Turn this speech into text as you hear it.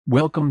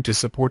Welcome to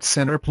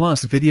SupportCenter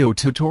Plus video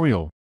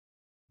tutorial.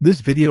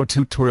 This video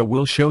tutorial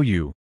will show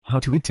you how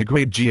to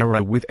integrate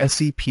Jira with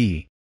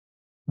Scp.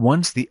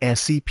 Once the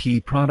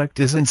Scp product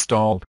is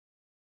installed,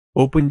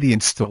 open the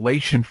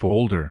installation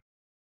folder.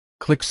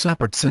 Click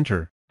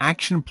SupportCenter,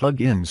 Action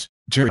Plugins,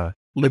 Jira,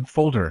 Lib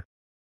folder.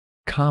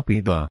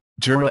 Copy the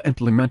Jira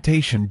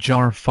implementation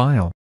jar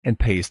file and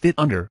paste it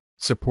under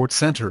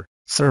SupportCenter,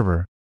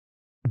 Server,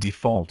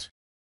 Default,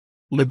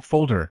 Lib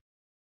folder.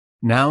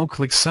 Now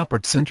click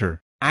SupportCenter,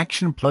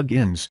 Action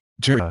Plugins,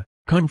 Jira,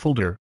 Con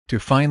folder, to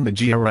find the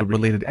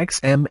Jira-related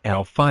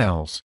XML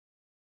files.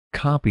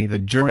 Copy the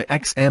Jira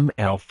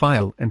XML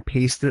file and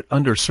paste it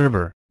under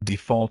Server,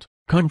 Default,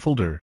 Con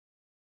folder.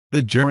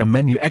 The Jira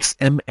menu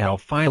XML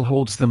file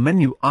holds the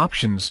menu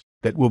options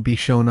that will be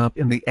shown up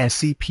in the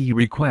Scp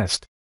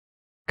request.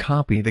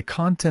 Copy the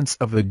contents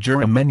of the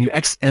Jira menu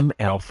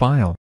XML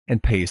file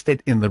and paste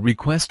it in the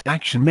request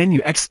action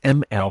menu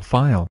XML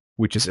file,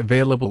 which is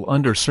available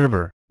under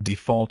Server,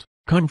 Default,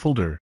 Con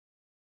folder.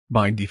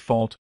 By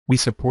default, we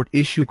support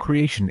issue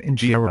creation in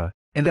Jira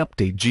and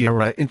update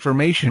Jira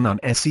information on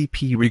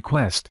Scp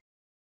request.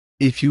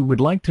 If you would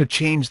like to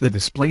change the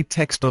display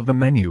text of the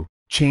menu,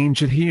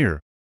 change it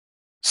here.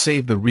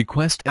 Save the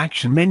request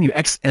action menu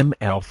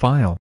XML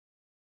file.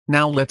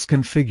 Now let's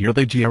configure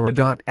the Jira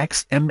Dot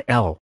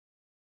Xml.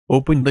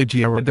 Open the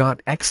Jira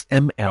Dot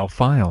Xml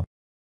file.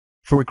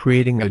 For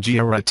creating a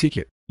Jira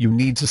ticket, you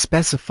need to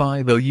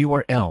specify the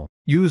URL,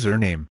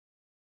 username,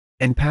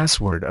 and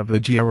password of the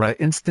Jira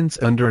instance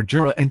under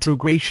Jira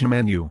integration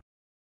menu.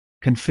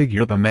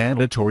 Configure the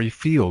mandatory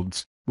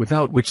fields,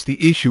 without which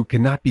the issue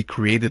cannot be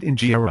created in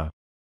Jira.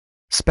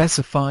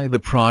 Specify the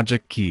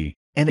project key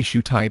and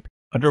issue type,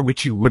 under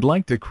which you would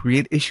like to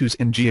create issues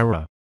in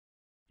Jira.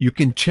 You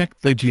can check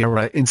the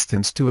Jira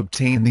instance to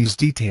obtain these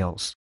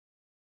details.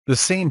 The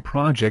same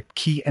project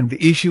key and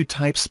the issue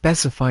type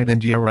specified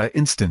in Jira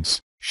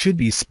instance should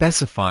be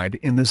specified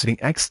in the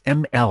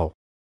XML.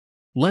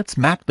 Let's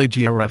map the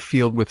Jira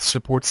field with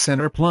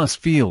SupportCenter Plus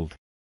field.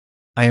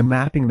 I am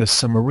mapping the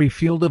summary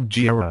field of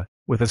Jira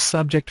with a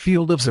subject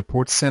field of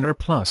SupportCenter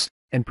Plus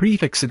and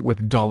prefix it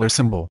with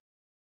 $symbol.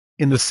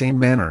 In the same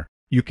manner,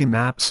 you can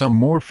map some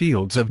more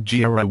fields of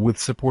Jira with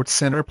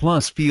SupportCenter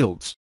Plus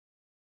fields.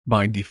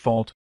 By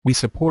default, we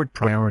support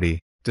priority,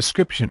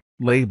 description,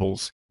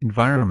 labels,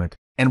 environment,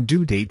 and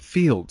due date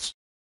fields.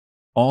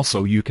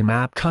 Also, you can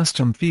map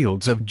custom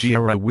fields of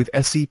Jira with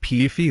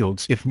Scp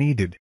fields if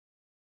needed.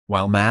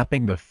 While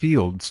mapping the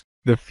fields,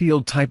 the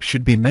field type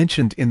should be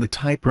mentioned in the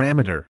type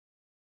parameter.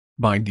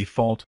 By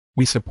default,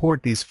 we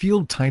support these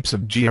field types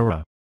of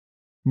Jira.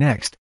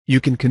 Next,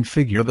 you can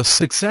configure the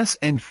success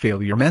and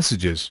failure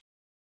messages.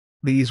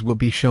 These will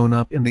be shown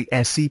up in the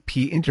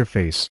Scp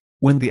interface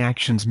when the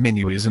Actions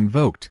menu is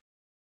invoked.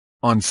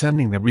 On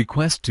sending the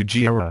request to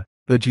Jira,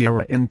 the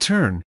Jira in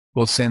turn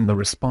will send the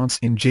response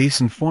in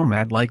JSON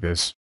format like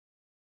this.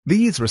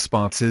 These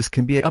responses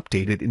can be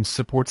updated in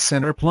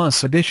SupportCenter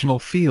Plus additional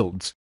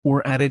fields,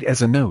 or added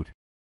as a note.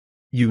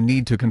 You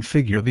need to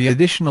configure the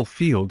additional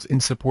fields in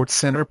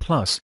SupportCenter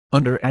Plus,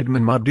 under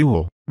Admin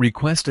Module,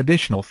 Request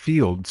Additional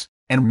Fields,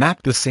 and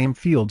map the same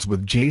fields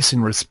with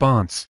JSON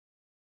response.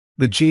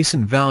 The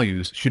JSON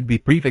values should be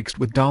prefixed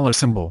with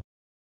 $symbol.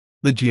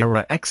 The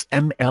Jira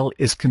XML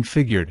is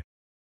configured.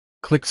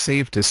 Click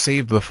Save to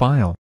save the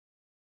file.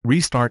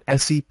 Restart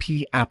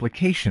Scp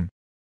application.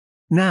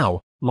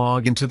 Now,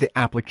 log into the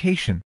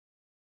application.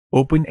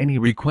 Open any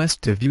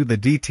request to view the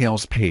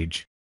details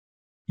page.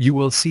 You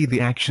will see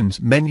the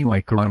Actions menu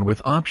icon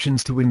with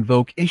options to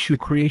invoke issue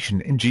creation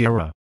in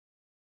Jira.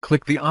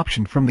 Click the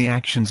option from the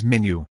Actions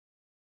menu.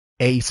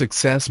 A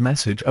success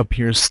message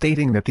appears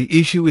stating that the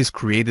issue is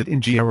created in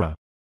Jira,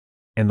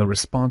 and the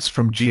response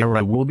from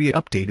Jira will be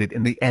updated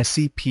in the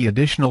Scp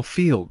additional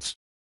fields.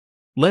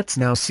 Let's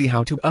now see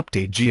how to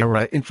update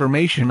Jira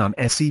information on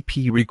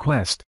Scp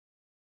request.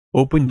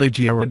 Open the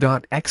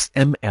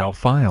Jira.xml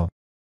file.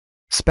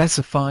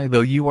 Specify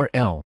the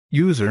URL,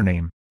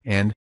 username,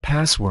 and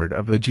password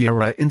of the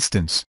Jira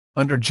instance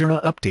under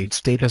Jira Update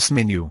Status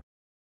menu.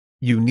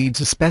 You need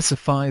to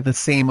specify the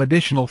same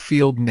additional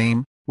field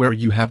name where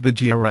you have the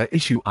Jira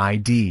issue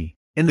ID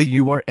and the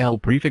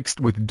URL prefixed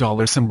with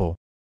 $symbol.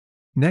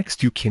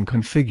 Next, you can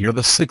configure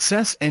the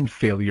success and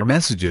failure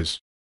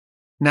messages.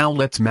 Now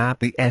let's map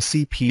the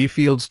Scp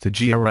fields to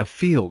Grf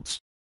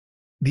Fields.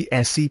 The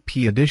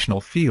Scp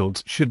additional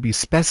fields should be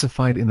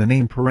specified in the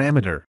name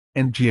parameter,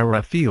 and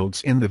Grf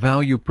Fields in the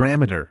value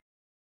parameter.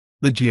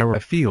 The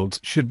Grf Fields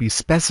should be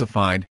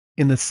specified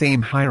in the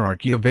same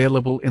hierarchy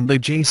available in the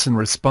JSON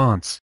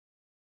response.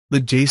 The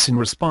JSON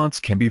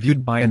response can be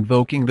viewed by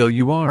invoking the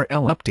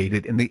URL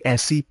updated in the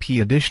Scp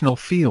additional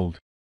field.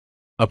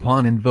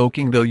 Upon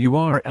invoking the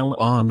URL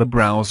on the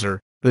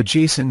browser, the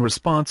JSON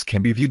response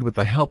can be viewed with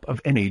the help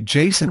of any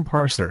JSON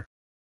parser.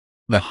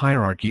 The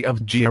hierarchy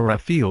of Jira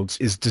fields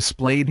is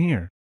displayed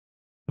here.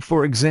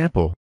 For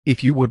example,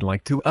 if you would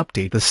like to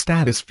update the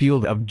status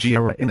field of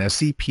Jira in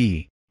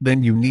Scp,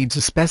 then you need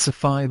to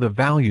specify the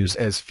values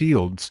as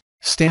fields,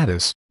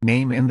 status,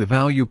 name and the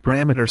value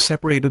parameter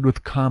separated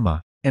with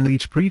comma. and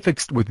each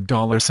prefixed with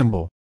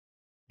 $symbol.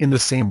 In the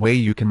same way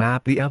you can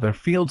map the other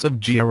fields of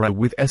Jira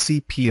with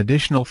SCP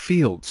additional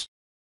fields.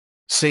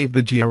 Save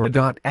the Jira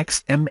Dot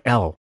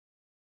Xml.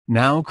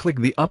 Now click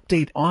the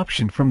Update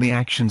option from the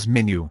Actions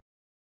menu.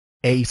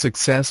 A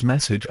success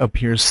message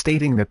appears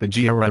stating that the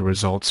Jira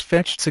results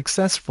fetched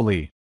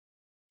successfully,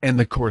 and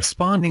the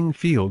corresponding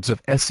fields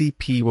of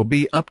SCP will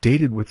be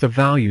updated with the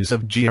values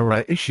of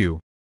Jira issue.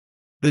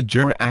 The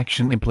Jira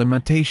Action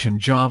Implementation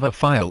Java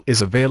file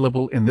is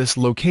available in this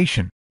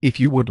location. If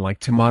you would like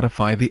to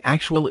modify the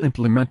actual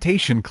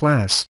implementation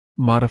class,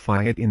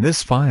 modify it in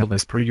this file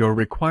as per your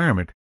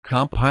requirement,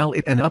 compile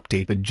it and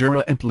update the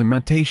Jira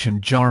implementation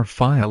jar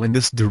file in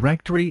this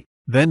directory,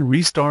 then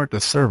restart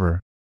the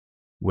server.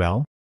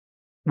 Well,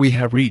 we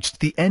have reached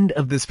the end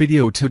of this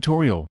video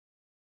tutorial.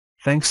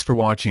 Thanks for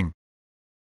watching.